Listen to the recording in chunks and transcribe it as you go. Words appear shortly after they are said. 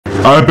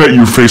I bet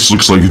your face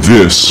looks like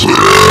this.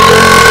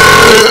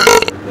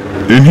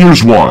 And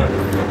here's why.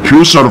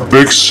 Here's how to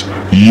fix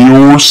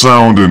your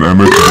sound in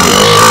MX.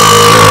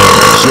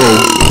 So,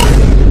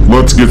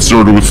 let's get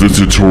started with the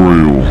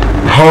tutorial.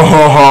 Ha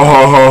ha ha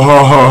ha ha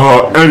ha ha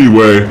ha.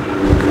 Anyway,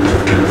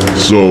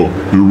 so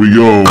here we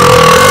go. What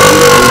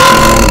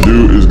I'm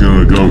gonna do is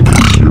gonna go.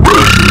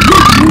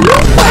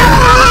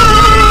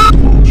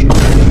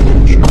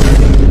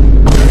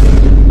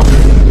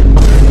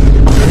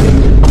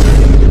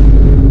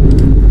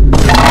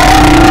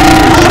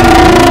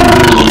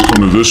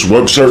 This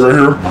website right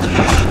here.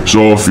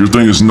 So if your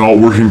thing is not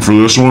working for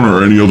this one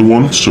or any other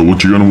one, so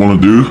what you're gonna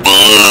want to do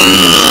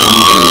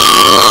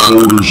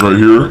folders right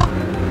here,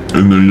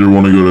 and then you're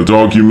want to go to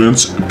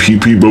documents,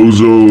 PP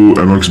Bozo,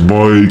 MX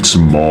Bikes,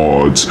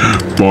 mods,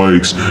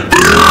 bikes.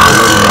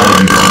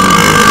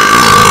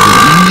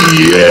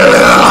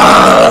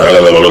 Yeah.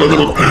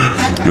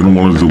 You're gonna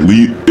want to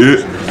delete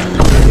it,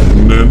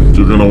 and then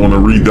you're gonna want to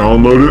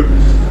re-download it.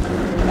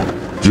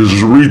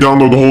 Just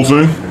re-download the whole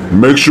thing.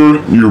 Make sure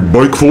your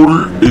bike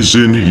folder is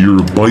in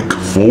your bike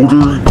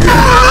folder.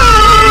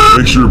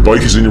 Make sure your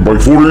bike is in your bike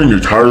folder and your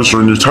tires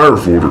are in your tire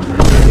folder.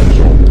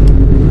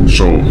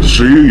 So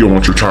see, you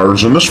want your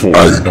tires in this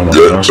folder.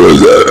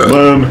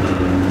 Then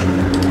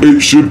it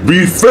should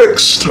be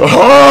fixed. Bye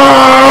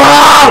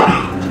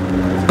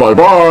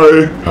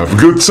bye. Have a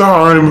good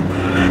time.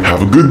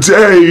 Have a good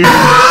day.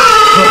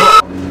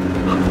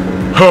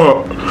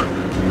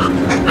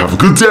 Have a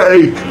good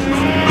day.